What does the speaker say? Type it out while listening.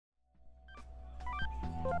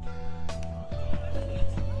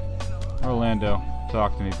Orlando,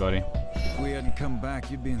 talk to me, buddy. If we hadn't come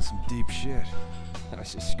back, you'd be in some deep shit. I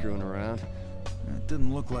was just screwing around. It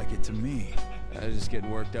didn't look like it to me. I was just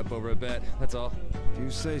getting worked up over a bet, that's all. If you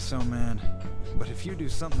say so, man. But if you do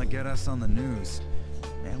something to get us on the news,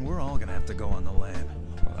 man, we're all gonna have to go on the lam.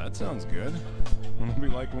 Well, that sounds good. It'll be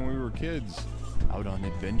like when we were kids, out on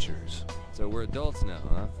adventures. So we're adults now,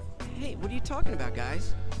 huh? Hey, what are you talking about,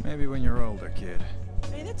 guys? Maybe when you're older, kid.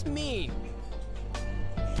 Hey, that's mean.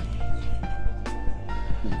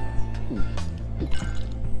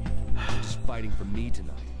 Just fighting for me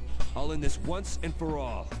tonight. I'll end this once and for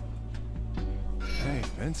all. Hey,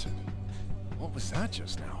 Vincent. What was that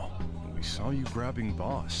just now? We saw you grabbing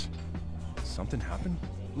Boss. Something happened?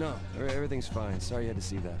 No, everything's fine. Sorry you had to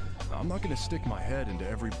see that. I'm not gonna stick my head into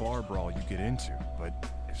every bar brawl you get into, but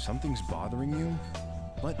if something's bothering you,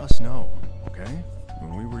 let us know, okay?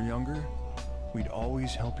 When we were younger, we'd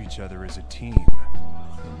always help each other as a team.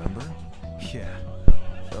 Remember? Yeah.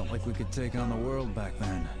 Felt like we could take on the world back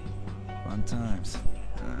then. Fun times.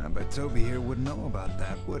 But Toby here wouldn't know about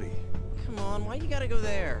that, would he? Come on, why you gotta go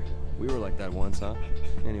there? We were like that once, huh?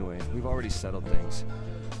 Anyway, we've already settled things.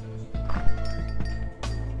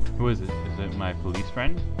 Who is it? Is it my police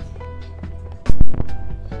friend?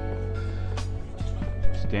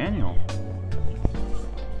 It's Daniel.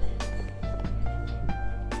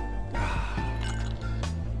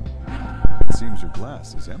 It seems your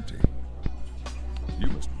glass is empty. You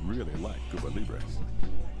must really like Cuba Libres.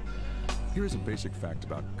 Here's a basic fact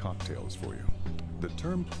about cocktails for you. The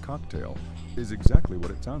term cocktail is exactly what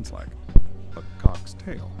it sounds like. A cock's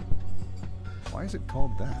tail. Why is it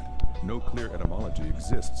called that? No clear etymology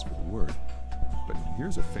exists for the word. But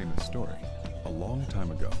here's a famous story. A long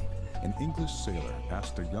time ago, an English sailor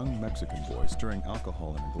asked a young Mexican boy stirring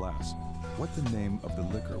alcohol in a glass what the name of the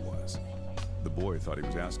liquor was. The boy thought he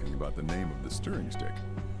was asking about the name of the stirring stick,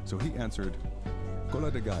 so he answered, cola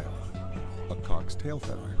de gallo, a cock's tail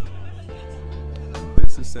feather. And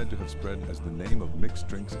this is said to have spread as the name of mixed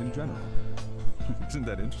drinks in general. Isn't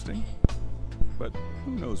that interesting? But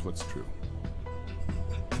who knows what's true?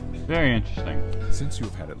 Very interesting. Since you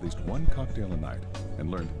have had at least one cocktail a night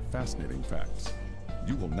and learned fascinating facts,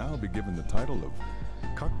 you will now be given the title of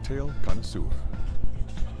Cocktail Connoisseur.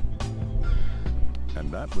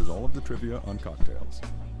 And that was all of the trivia on cocktails.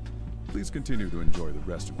 Please continue to enjoy the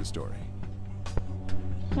rest of the story.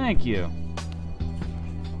 Thank you.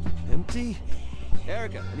 Empty?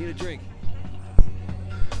 Erica, I need a drink.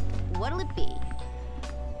 What'll it be?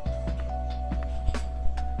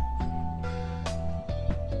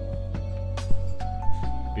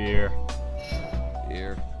 Beer.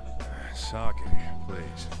 Here. Sake,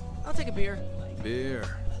 please. I'll take a beer. Beer.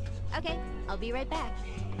 Okay, I'll be right back.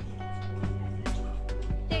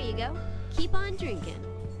 There you go. Keep on drinking.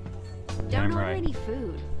 Don't order right. any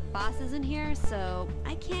food. Boss isn't here, so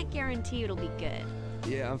I can't guarantee it'll be good.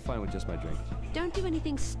 Yeah, I'm fine with just my drink. Don't do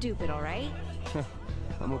anything stupid, all right?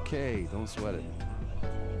 I'm okay, don't sweat it.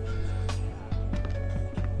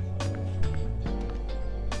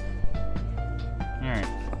 Alright.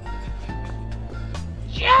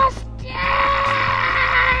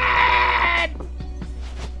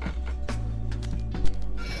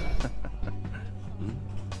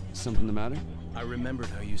 Something the matter? I remembered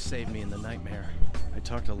how you saved me in the nightmare. I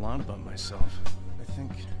talked a lot about myself. I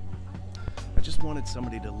think I just wanted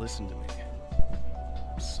somebody to listen to me.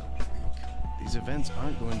 I'm so weak. These events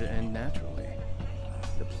aren't going to end naturally.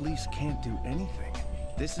 The police can't do anything.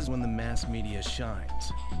 This is when the mass media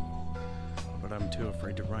shines. But I'm too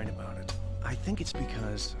afraid to write about it. I think it's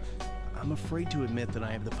because I'm afraid to admit that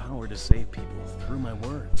I have the power to save people through my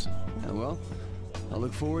words. Yeah, well, I'll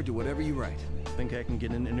look forward to whatever you write. Think I can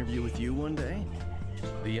get an interview with you one day?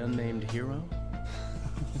 The unnamed hero?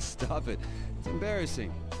 Stop it. It's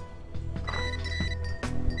embarrassing.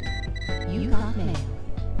 You got mail.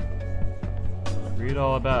 Read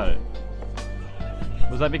all about it.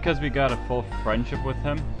 Was that because we got a full friendship with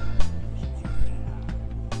him?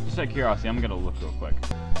 Just out of curiosity, I'm gonna look real quick.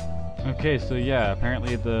 Okay, so yeah,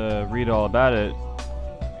 apparently the read all about it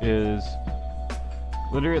is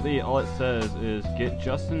literally all it says is get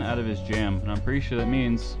Justin out of his jam, and I'm pretty sure that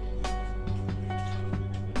means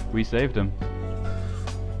we saved him.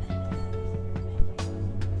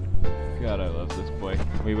 God, I love this boy.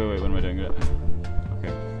 Wait, what am I doing?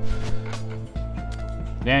 Okay.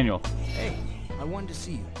 Daniel. Hey, I wanted to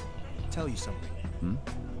see you. Tell you something. Hmm?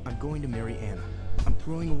 I'm going to marry Anna. I'm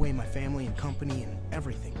throwing away my family and company and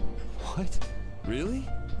everything. What? Really?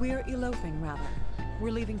 We're eloping, rather.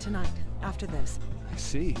 We're leaving tonight, after this. I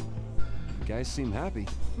see. You guys seem happy.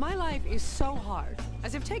 My life is so hard,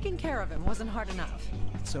 as if taking care of him wasn't hard enough.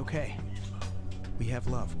 It's okay. We have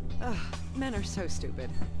love. Ugh, men are so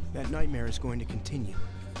stupid. That nightmare is going to continue.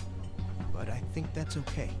 But I think that's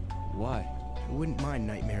okay. Why? I wouldn't mind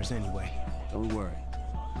nightmares anyway. Don't worry.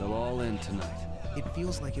 They'll all end tonight. It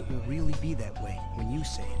feels like it will really be that way when you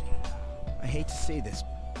say it. I hate to say this,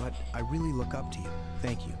 but I really look up to you.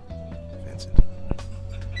 Thank you, Vincent.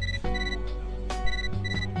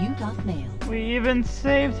 You got mail. We even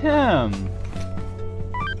saved him!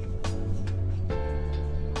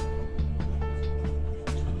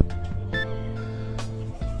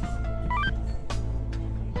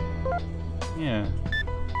 Yeah.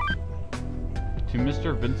 To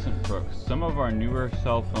Mr. Vincent Brooks, some of our newer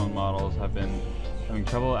cell phone models have been having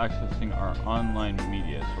trouble accessing our online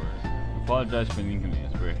media source. We apologize for the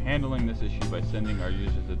inconvenience. We're handling this issue by sending our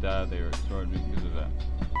users the data they were stored because of that.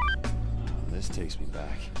 This takes me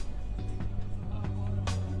back.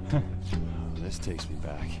 This takes me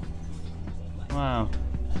back. Wow.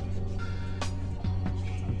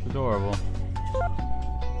 It's adorable.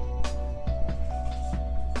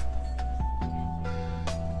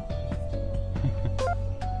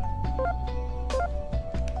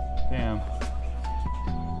 Damn.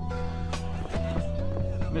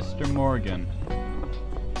 Mr. Morgan.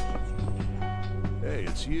 Hey,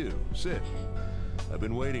 it's you. Sit. I've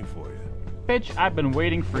been waiting for you. Bitch, I've been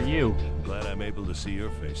waiting for you. Glad I'm able to see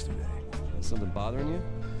your face today. Is something bothering you?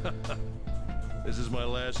 This is my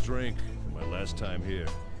last drink, and my last time here.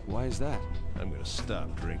 Why is that? I'm gonna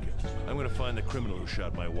stop drinking. I'm gonna find the criminal who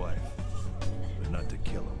shot my wife. But not to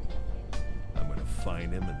kill him. I'm gonna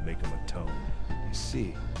find him and make him atone. I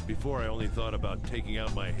see. Before I only thought about taking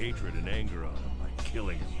out my hatred and anger on him by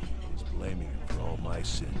killing him. He's blaming him for all my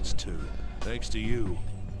sins, too. Thanks to you,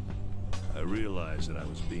 I realized that I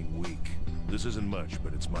was being weak. This isn't much,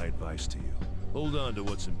 but it's my advice to you. Hold on to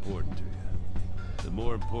what's important to you. The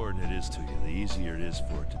more important it is to you, the easier it is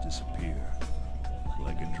for it to disappear.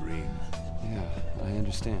 Like a dream. Yeah, I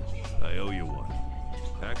understand. I owe you one.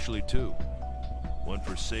 Actually, two. One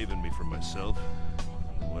for saving me from myself,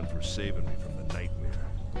 and one for saving me from the nightmare.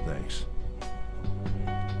 Thanks.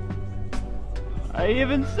 I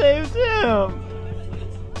even saved him!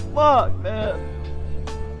 Fuck, man.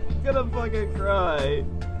 I'm gonna fucking cry.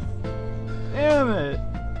 Damn it.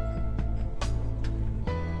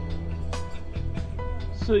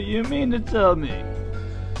 So you mean to tell me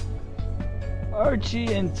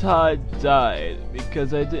Archie and Todd died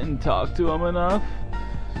because I didn't talk to him enough?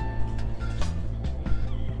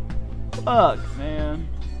 Fuck, man.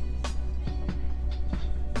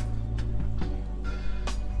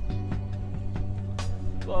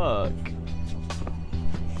 Fuck.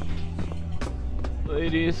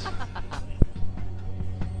 Ladies.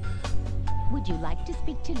 Would you like to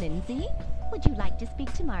speak to Lindsay? Would you like to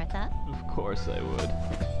speak to Martha? Of course I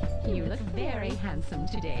would. You look very handsome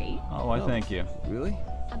today. Oh, why thank you. Really?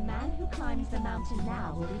 A man who climbs the mountain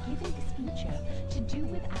now will be given his future to do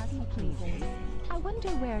with as he pleases. I wonder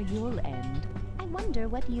where you'll end. I wonder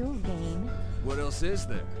what you'll gain. What else is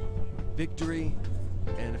there? Victory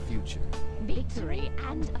and a future. Victory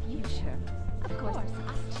and a future. Of course,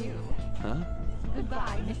 us too. Huh?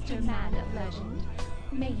 Goodbye, Mr. Man of Legend.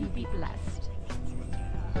 May you be blessed.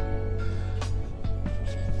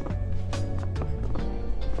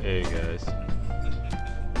 Hey guys.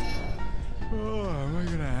 Oh, am I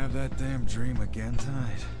gonna have that damn dream again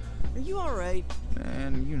tonight? Are you alright?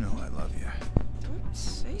 Man, you know I love you. Don't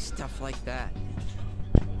say stuff like that.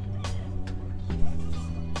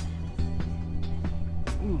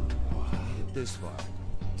 Get this far.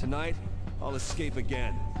 Tonight, I'll escape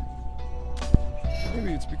again.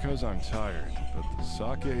 Maybe it's because I'm tired, but the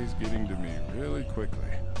sake is getting to me really quickly.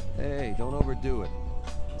 Hey, don't overdo it.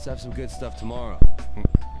 Let's have some good stuff tomorrow.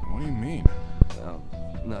 What do you mean? Well,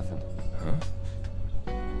 nothing. Huh?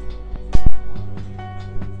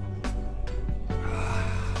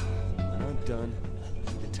 When I'm done,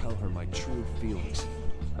 I need to tell her my true feelings.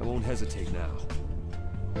 I won't hesitate now.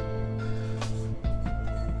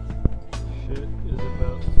 Shit is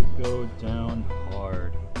about to go down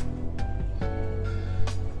hard.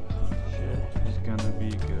 Shit is gonna be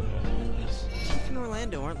good. Chief and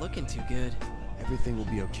Orlando aren't looking too good. Everything will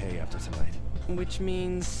be okay after tonight. Which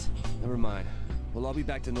means... Never mind. Well, I'll be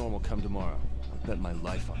back to normal come tomorrow. I'll bet my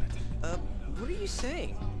life on it. What are you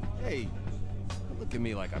saying? Hey, don't look at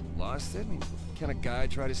me like I've lost it. I mean, kind of guy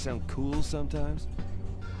try to sound cool sometimes?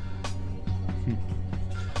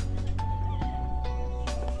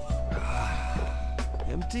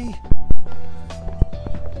 Empty?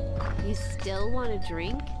 You still want a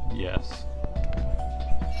drink? Yes.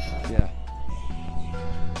 Yeah.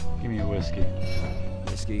 Give me a whiskey.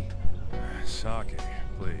 Whiskey. Sake,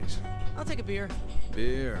 please. I'll take a beer.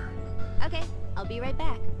 Beer. Okay, I'll be right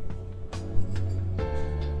back.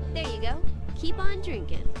 There you go. Keep on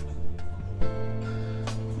drinking.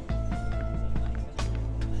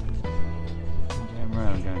 Damn right,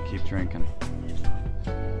 I'm gonna keep drinking.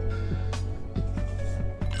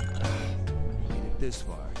 Made it this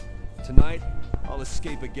far. Tonight, I'll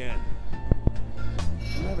escape again.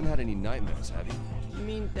 You haven't had any nightmares, have you? You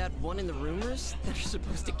mean that one in the rumors that are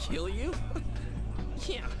supposed to kill you?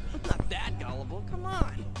 Yeah, I'm not that gullible. Come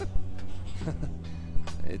on.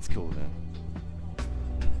 It's cool then.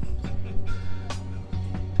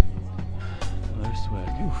 Another swag.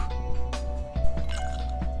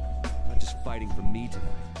 Not just fighting for me tonight.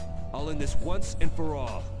 I'll end this once and for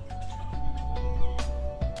all.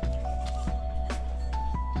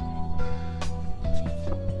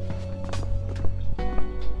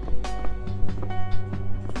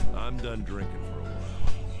 I'm done drinking for a while.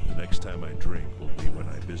 The next time I drink will be when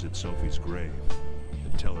I visit Sophie's grave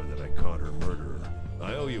and tell her that I caught her murderer.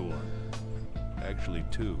 I owe you one. Actually,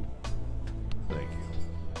 two. Thank you.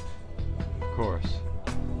 Of course.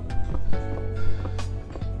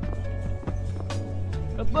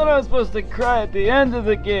 I thought I was supposed to cry at the end of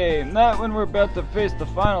the game, not when we're about to face the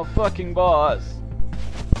final fucking boss.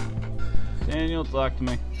 Daniel, talk to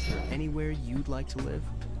me. Is there anywhere you'd like to live?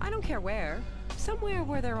 I don't care where. Somewhere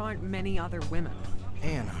where there aren't many other women.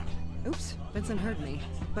 Anna. Oops, Vincent heard me.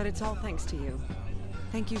 But it's all thanks to you.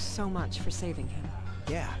 Thank you so much for saving him.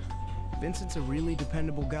 Yeah. Vincent's a really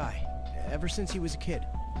dependable guy. Ever since he was a kid.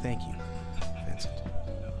 Thank you, Vincent.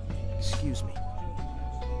 Excuse me.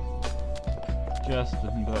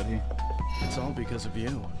 Justin, buddy. It's all because of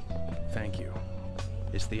you. Thank you.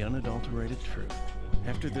 It's the unadulterated truth.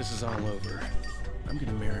 After this is all over, I'm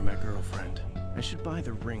gonna marry my girlfriend. I should buy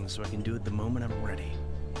the ring so I can do it the moment I'm ready.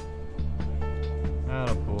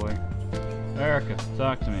 Attaboy. Erica,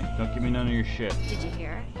 talk to me. Don't give me none of your shit. Did you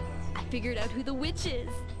hear? I figured out who the witch is.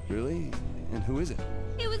 Really? And who is it?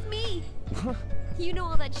 It was me. You know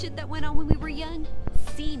all that shit that went on when we were young?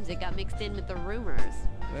 Seems it got mixed in with the rumors.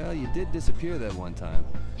 Well, you did disappear that one time.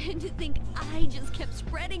 And to think I just kept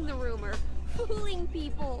spreading the rumor, fooling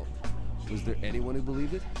people. Was there anyone who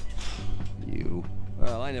believed it? You.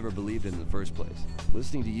 Well, I never believed it in the first place.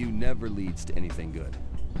 Listening to you never leads to anything good.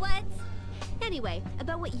 What? Anyway,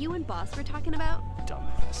 about what you and Boss were talking about?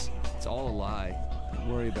 Dumbass. It's all a lie. Don't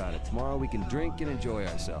worry about it. Tomorrow we can drink and enjoy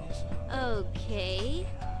ourselves. Okay.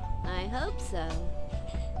 I hope so.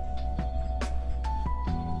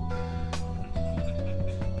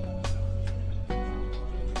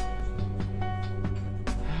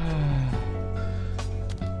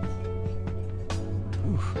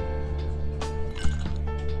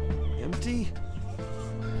 Empty?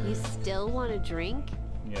 You still want to drink?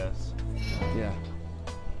 Yes. Yeah.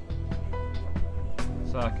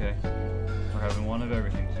 Sake. We're having one of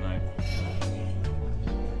everything tonight.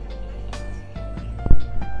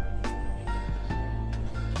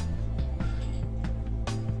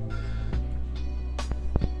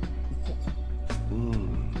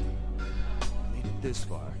 Made it this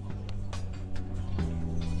far.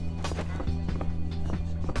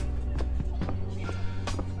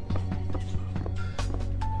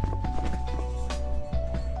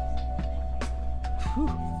 Whew.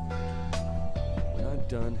 When I'm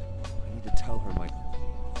done, I need to tell her my...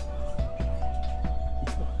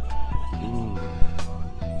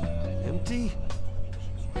 Empty?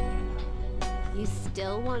 You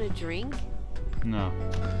still want to drink? No.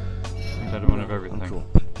 We've had one of everything. I'm cool.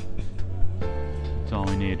 That's all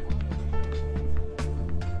we need.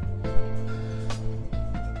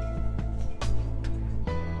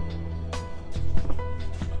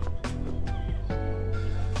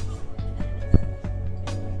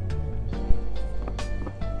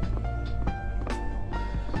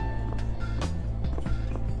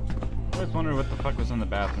 I always wondered what the fuck was in the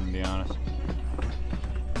bathroom, to be honest.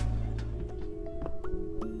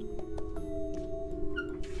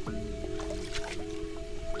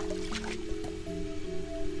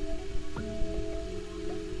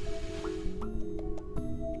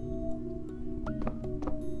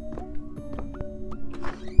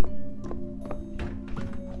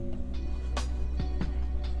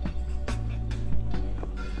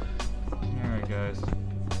 Alright, guys.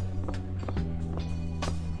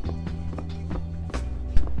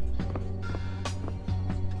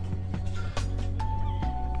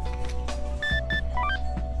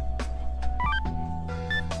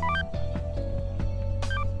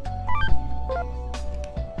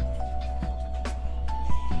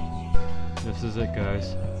 This is it,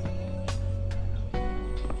 guys.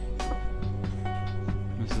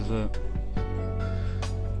 This is it.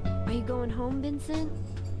 Are you going home, Vincent?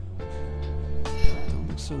 Don't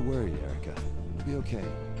look so so worried, Erica. It'll be okay.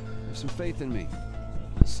 Have some faith in me.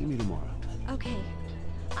 See me tomorrow. Okay.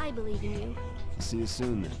 I believe in you. See you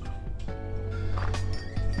soon, then.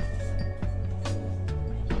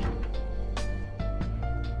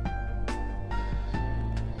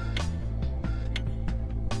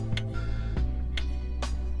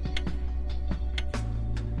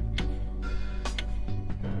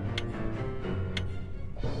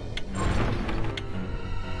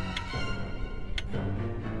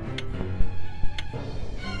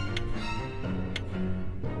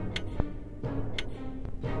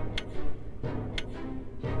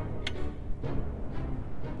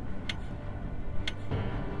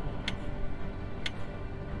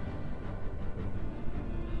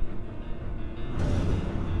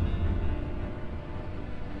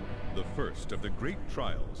 The first of the great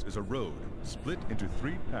trials is a road split into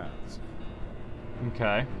 3 paths.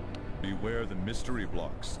 Okay. Beware the mystery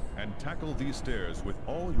blocks and tackle these stairs with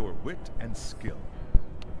all your wit and skill.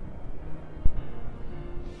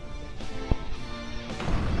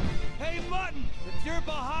 Hey, Mutton! If you're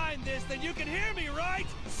behind this, then you can hear me, right?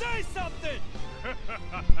 Say something!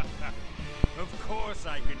 Of course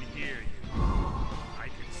I can hear you. I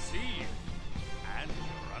can see you. And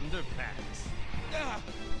your underpants.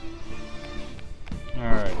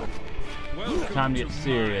 Alright. Welcome Time to to get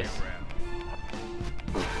serious. my realm.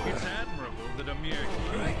 It's admirable that a mere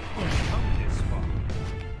human has come this far.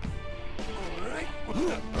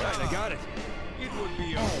 Right, I got it. It would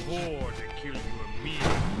be a bore to kill you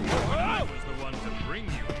immediately when I was the one to bring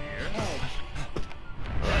you here.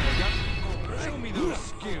 Show me those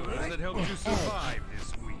skills that helped you survive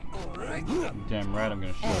this week. Damn right, I'm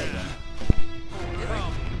gonna show you them.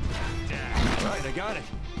 Come, Dad. Right, I got it.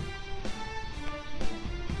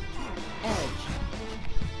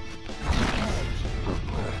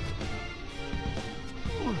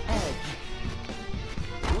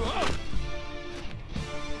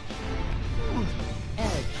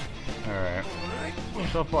 Alright.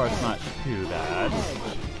 So far, it's not too bad.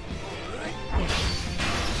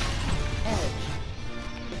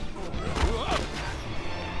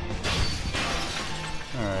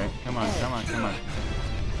 Alright, come on, come on, come on.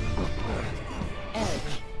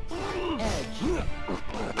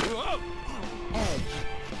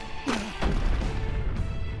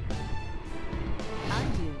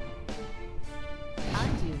 Undo.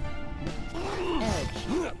 Undo.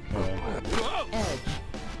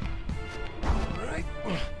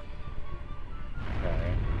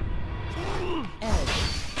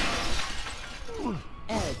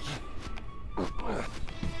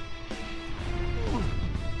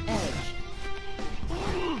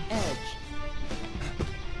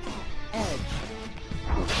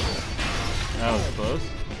 That was close.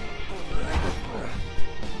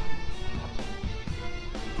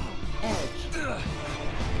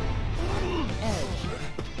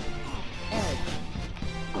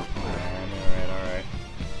 Alright.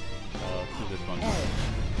 Let's do this one.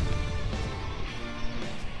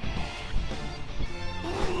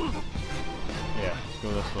 Yeah, let's go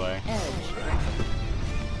this way.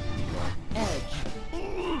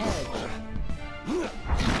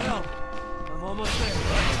 Hell, I'm almost there.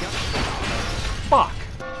 Fuck!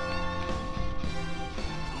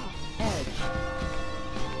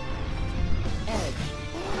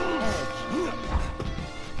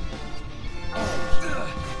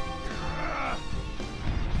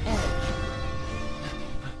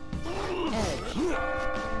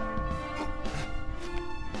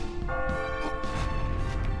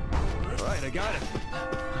 Right, I got it.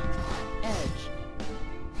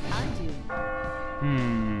 Undo.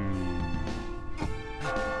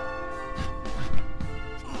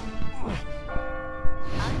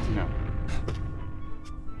 No.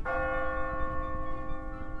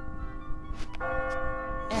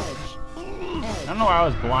 I don't know why I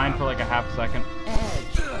was blind for like a half second.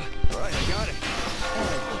 Right, I got it.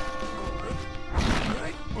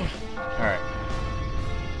 Alright.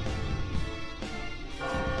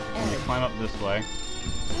 You climb up this way.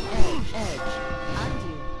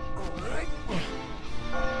 Undo.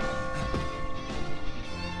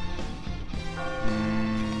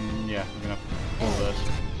 Yeah, I'm gonna pull this.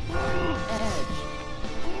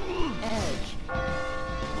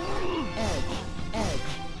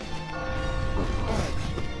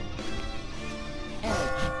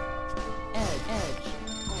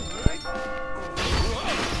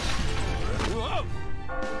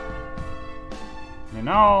 You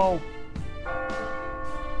know.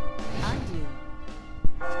 Undo.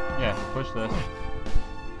 Yeah, push this.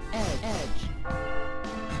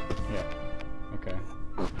 Yeah. Okay.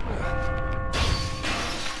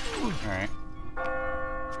 Alright.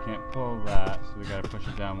 Can't pull that, so we gotta push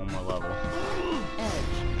it down one more level. Edge.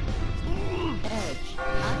 Edge.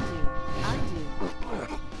 Undo.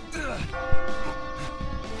 Undo. Edge.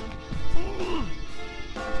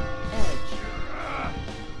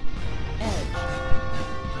 Edge.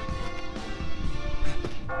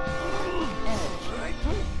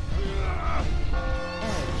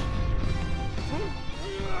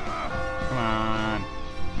 Come on.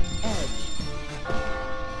 Edge.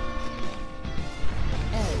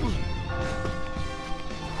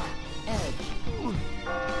 Edge.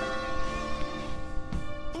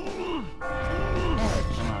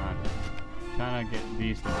 Edge. Come on. Trying to get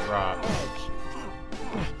these to drop. Edge.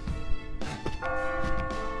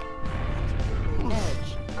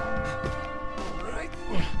 Edge.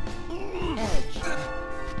 Edge. Edge.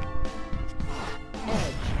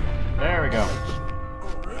 There we go.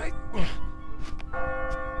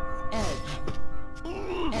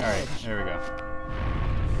 Alright, there we go.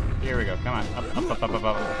 Here we go. Come on. Up, up, up, up, up,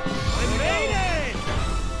 up. I made it!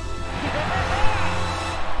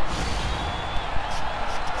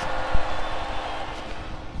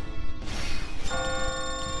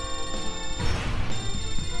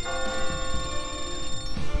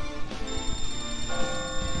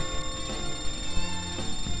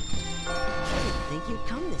 I didn't think you'd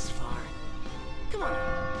come this far. Come on.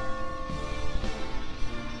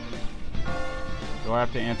 Do I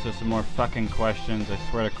have to answer some more fucking questions? I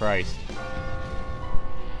swear to Christ.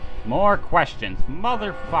 More questions,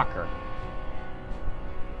 motherfucker.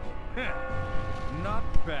 Not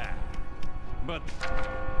bad. But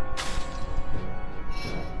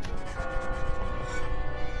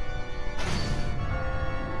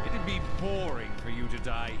it'd be boring for you to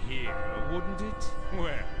die here, wouldn't it?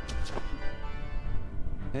 Well,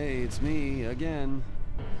 Hey, it's me again.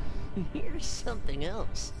 Here's something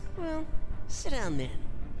else. Well, sit down then.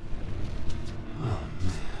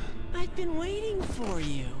 I've been waiting for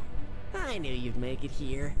you. I knew you'd make it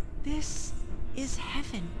here. This is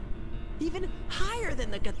heaven. Even higher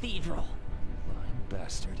than the cathedral. Lying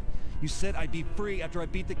bastard. You said I'd be free after I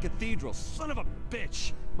beat the cathedral. Son of a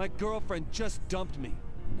bitch! My girlfriend just dumped me.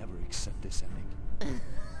 Never accept this ending.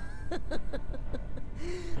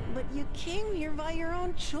 But you came here by your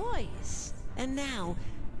own choice. And now,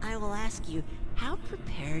 I will ask you how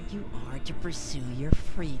prepared you are to pursue your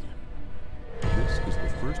freedom. This is the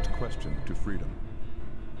first question to freedom.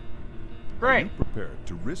 Are you prepared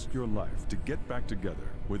to risk your life to get back together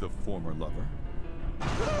with a former lover?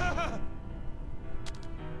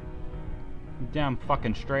 Damn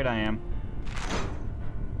fucking straight I am.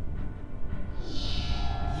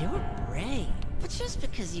 You're brave. But just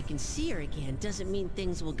because you can see her again doesn't mean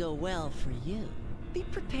things will go well for you. Be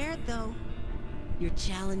prepared, though. You're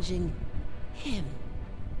challenging him.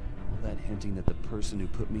 All that hinting that the person who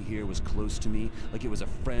put me here was close to me, like it was a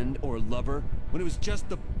friend or lover, when it was just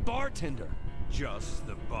the bartender. just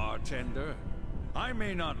the bartender? I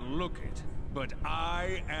may not look it, but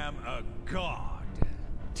I am a god.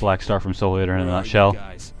 Black Star from Soul Eater in a Where are you nutshell.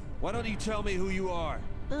 guys? Why don't you tell me who you are?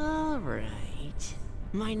 All right.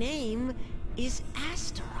 My name is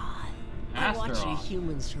Astaroth. I watch you Astaroth.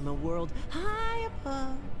 humans from a world high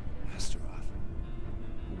above. Astaroth?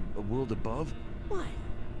 A world above? What?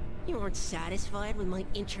 You weren't satisfied with my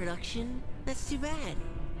introduction? That's too bad.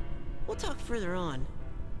 We'll talk further on.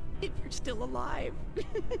 If you're still alive.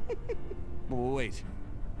 Wait.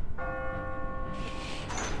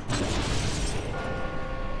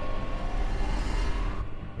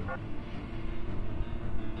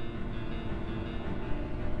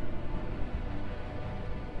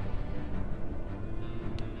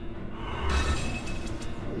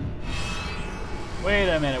 Wait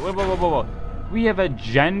a minute. Whoa, whoa, whoa, whoa, whoa. We have a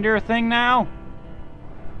gender thing now?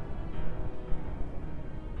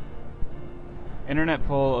 Internet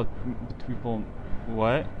poll of people...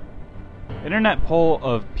 What? Internet poll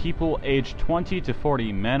of people aged 20 to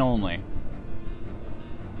 40, men only.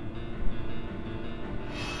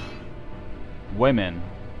 Women.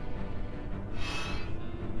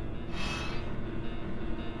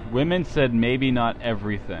 Women said maybe not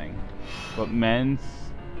everything, but men's...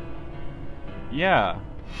 Yeah.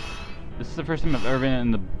 This is the first time I've ever been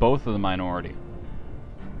in both of the minority.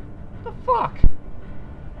 What the fuck?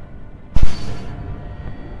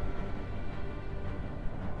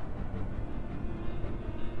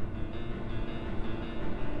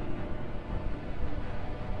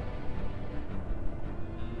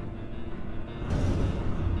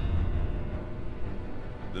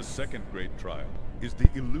 The second great trial is the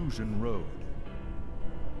Illusion Road.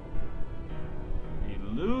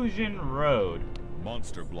 Illusion Road.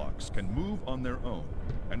 Monster blocks can move on their own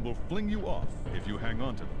and will fling you off if you hang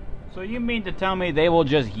on to them. So you mean to tell me they will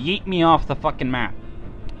just yeet me off the fucking map?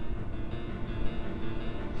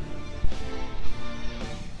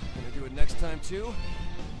 Gonna do it next time too?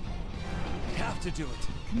 Have to do it.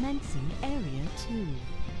 Commencing Area 2.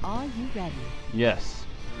 Are you ready? Yes.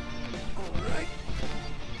 Alright.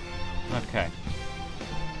 Okay.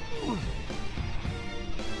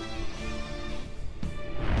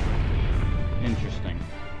 Interesting.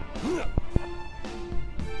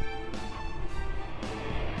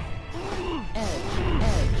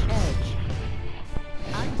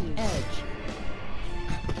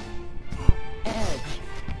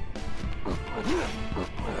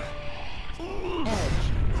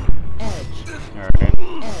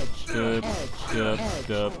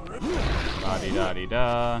 Dub.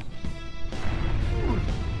 La-di-da-di-da.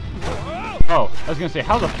 Oh, I was gonna say,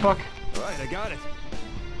 how the fuck? Alright, I got it.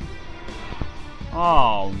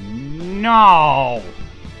 Oh, no!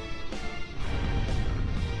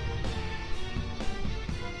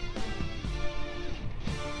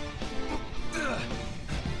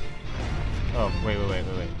 Oh, wait.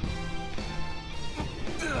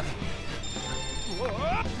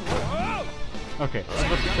 Okay, I was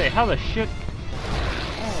about to say, how the shit...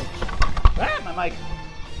 Ah, my mic!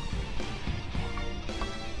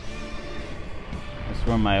 I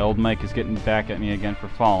swear my old mic is getting back at me again for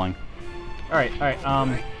falling. Alright,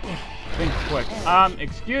 think quick.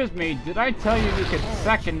 Excuse me, did I tell you you could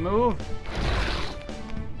fucking move?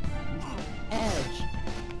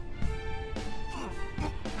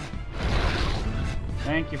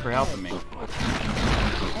 Thank you for helping me.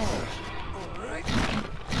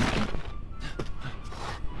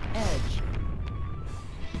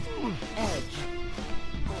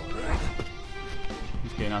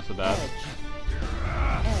 Okay, not so bad.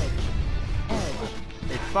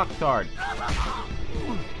 Hey, fucktard.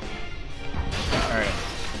 Alright.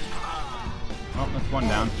 Oh, that's one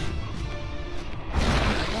down.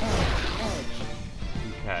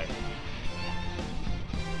 Okay.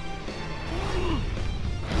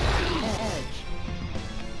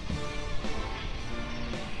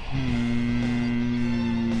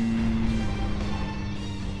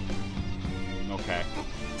 Okay.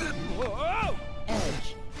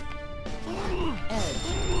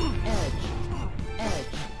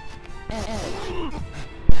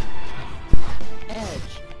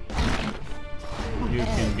 You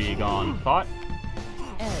can be gone, thought.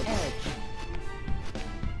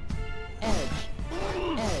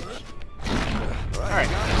 Alright.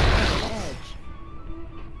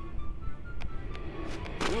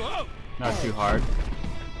 Not too hard.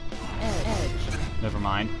 Never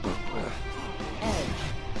mind.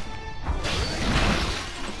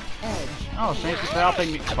 Oh, thank you for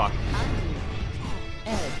helping me. Fuck.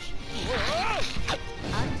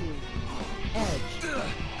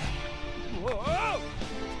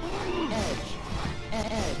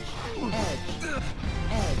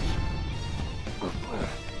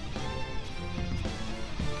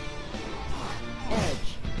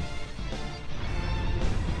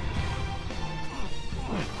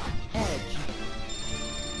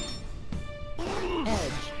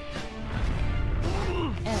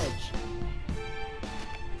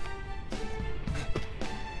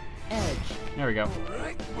 There we go.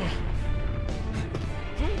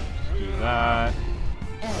 Do that.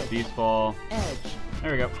 Let these fall.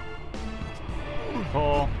 There we go.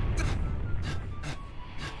 Pull.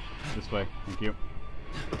 This way. Thank you.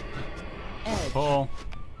 Pull.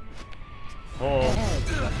 Pull.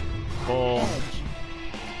 Pull.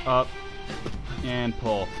 Up. And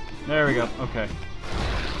pull. There we go. Okay.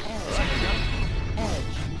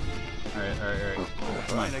 Alright.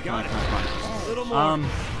 Come on. A little more.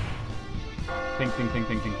 Think. Something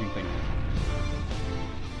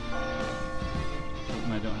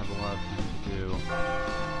I don't have a lot of time to do.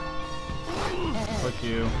 Push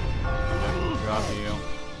you. Drop you.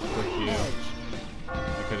 Push you. I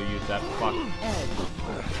could have used that. Fuck.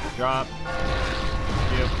 Drop.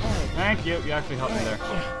 Thank you. Thank you. You actually helped me there.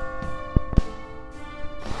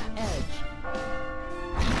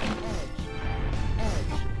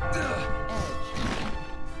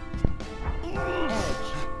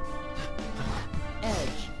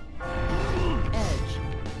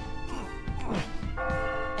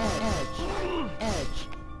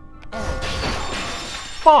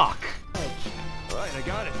 Fuck! Alright, I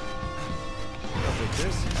got it. I'll take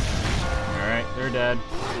this. Alright, they're dead.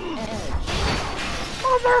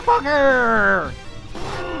 Motherfucker!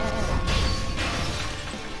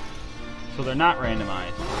 So they're not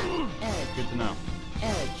randomized. Good to know.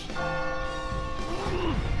 See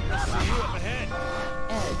you up ahead.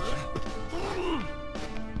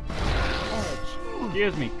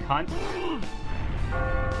 Excuse me, cunt.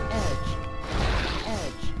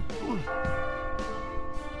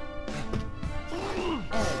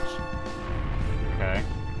 Okay.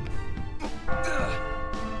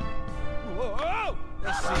 Whoa!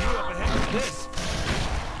 Let's see you up ahead of this.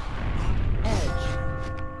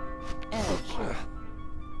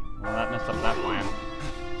 Well, that messed up that plan.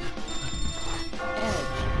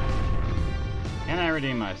 Can I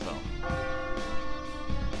redeem myself?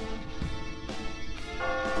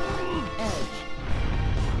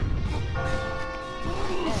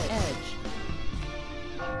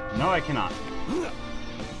 No, I cannot.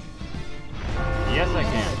 Yes, I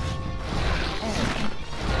can.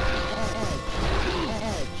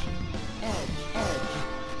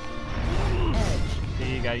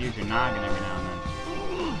 See, you gotta use your noggin every now and then.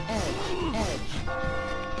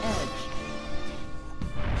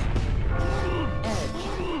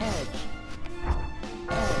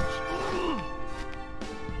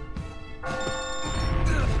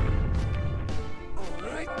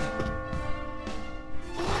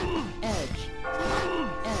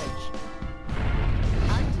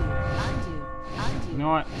 You know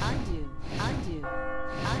what? Undo.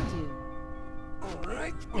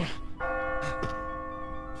 Alright. Just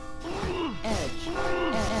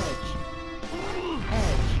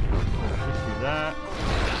do that.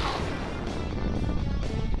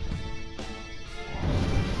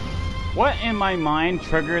 What in my mind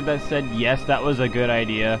triggered that said yes, that was a good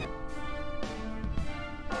idea?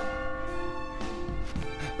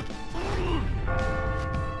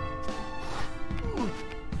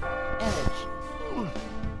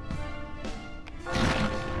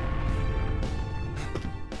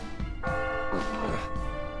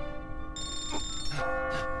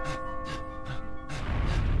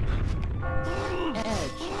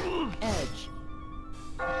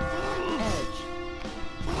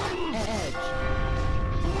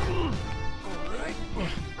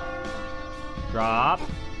 Drop.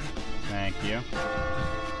 Thank you.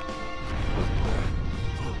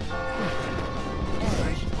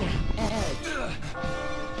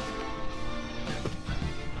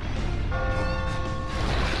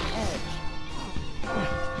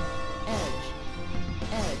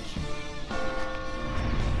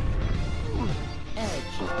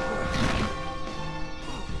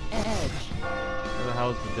 Where the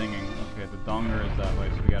hell is the dinging? Okay, the donger is that way,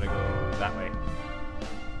 so we gotta go that way.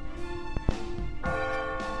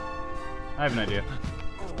 I have an idea.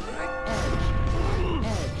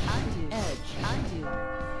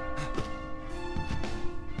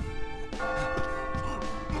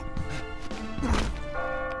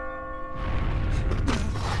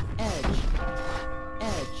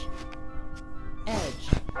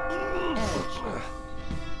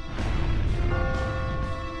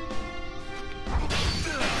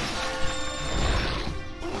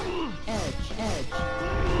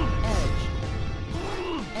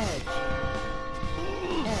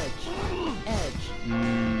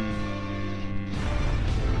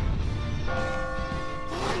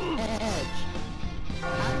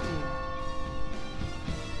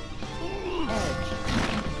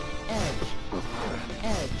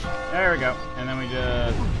 There we go. And then we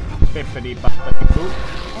just bippity boppity boop.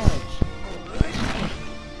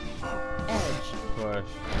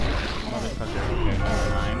 Push. Motherfucker. Okay, never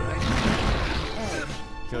mind.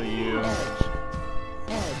 Kill you.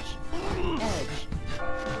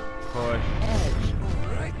 Push.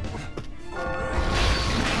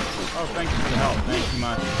 Oh, thank you for the help. Thank you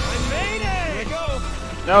much. I made it! Here we go!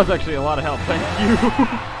 That was actually a lot of help. Thank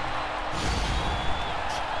you.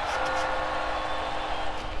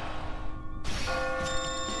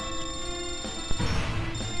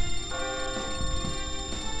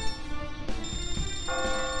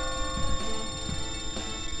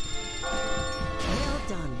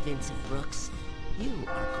 Vincent Brooks. You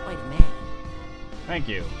are quite a man. Thank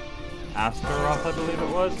you. Astaroth, I believe it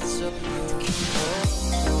was.